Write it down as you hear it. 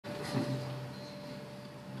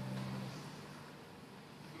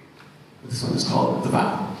This one is called The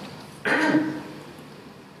Vow.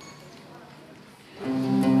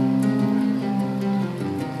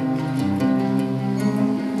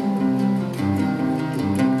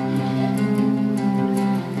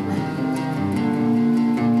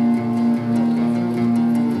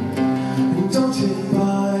 Daunted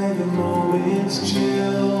by the moment's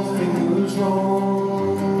chill, fingers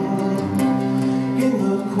roll in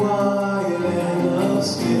the quiet and the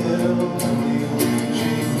still,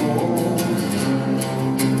 reaching home.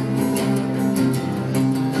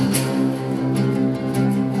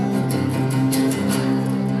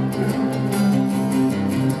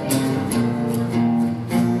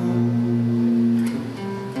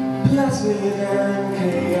 Placid and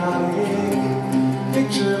chaotic,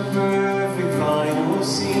 picture perfect final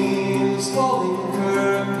scenes, falling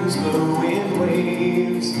curtains, blowing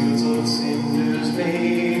waves, fields of cinders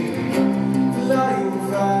made, gliding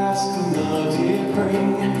fast, flooded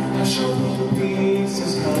brain, a sharp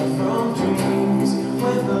pieces cut from dreams,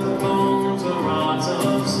 when the bones are rods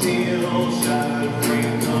of steel, shattered, free,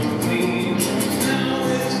 unclean. Now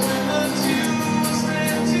is when the two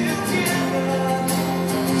stand together.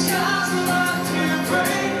 Skies about to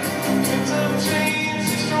break, victim change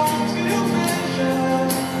is strong to measure,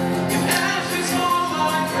 and ashes fall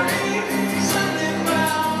like rain, silent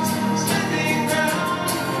bounds, standing ground.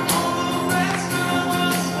 All the rest of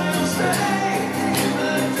us will stay in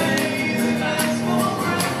the day that lasts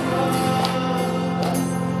forever.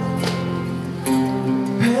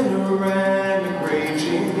 Panoramic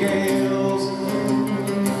raging gales,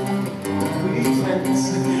 we tense,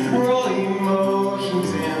 raw emotions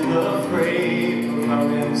in the fray, a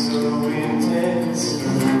mountain so intense.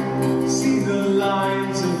 See the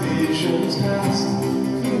lines of visions past,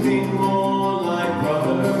 feeling more like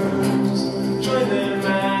brothers. Join them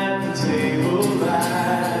at the table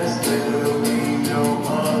last, there will be no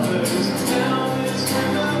others. Now is when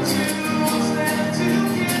the two stand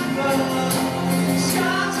together.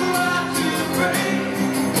 Skies are about to break,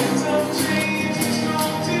 winds of change are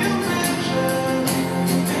strong to measure,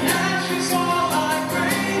 and ashes fall like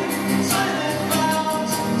rain, silent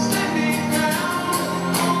clouds standing ground.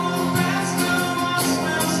 All the rest of us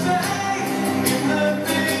will stay in the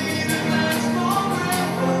day that lasts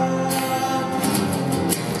forever.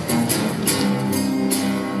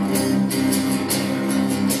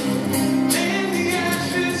 And the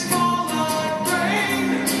ashes fall like rain.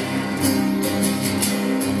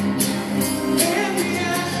 And the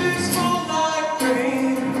ashes fall like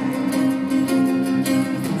rain.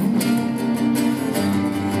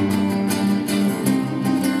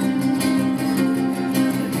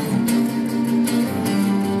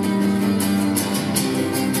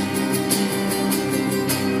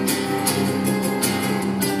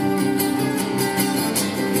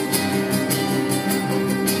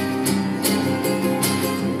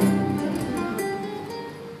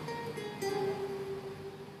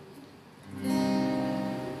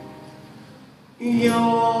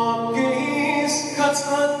 Your gaze cuts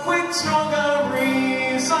a quick, stronger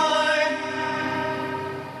resign.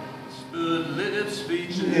 Split-lipped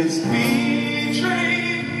speech It's betrayed.